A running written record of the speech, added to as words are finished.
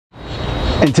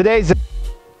In today's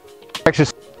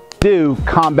exercise, do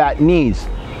combat knees.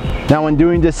 Now when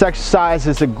doing this exercise,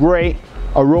 it's a great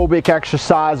aerobic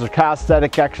exercise or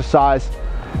calisthenic exercise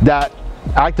that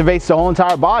activates the whole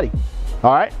entire body.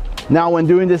 All right. Now when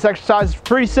doing this exercise, it's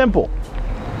pretty simple.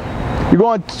 You're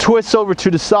going to twist over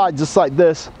to the side just like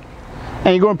this,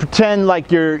 and you're going to pretend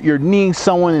like you're kneeing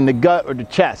someone in the gut or the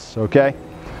chest. Okay.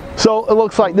 So it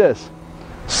looks like this.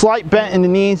 Slight bend in the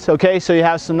knees. Okay. So you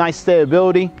have some nice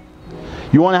stability.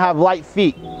 You want to have light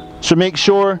feet. So make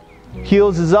sure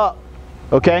heels is up.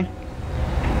 Okay.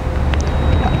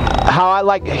 How I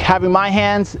like having my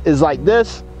hands is like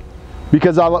this,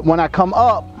 because when I come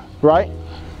up, right,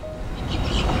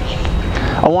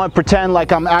 I want to pretend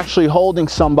like I'm actually holding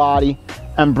somebody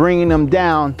and bringing them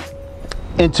down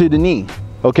into the knee.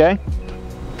 Okay.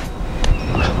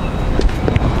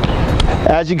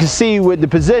 As you can see with the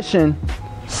position,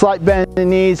 slight bend in the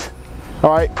knees.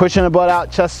 All right, pushing the butt out,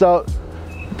 chest up,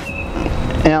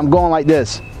 and I'm going like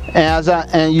this.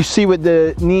 And you see with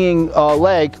the kneeing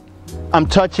leg, I'm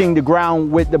touching the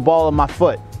ground with the ball of my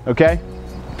foot. Okay.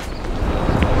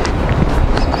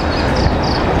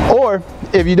 Or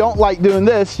if you don't like doing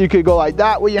this, you could go like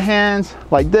that with your hands,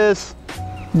 like this.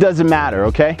 Doesn't matter.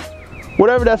 Okay.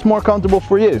 Whatever that's more comfortable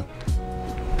for you.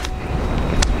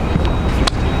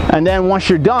 And then once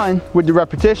you're done with the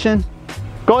repetition,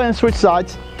 go ahead and switch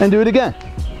sides and do it again.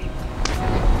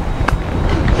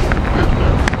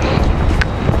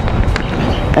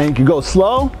 And you can go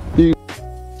slow, you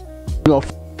can go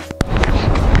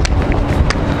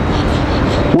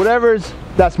whatever's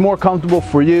that's more comfortable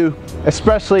for you,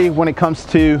 especially when it comes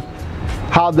to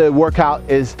how the workout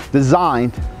is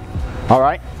designed. All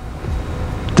right,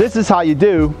 this is how you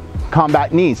do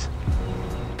combat knees.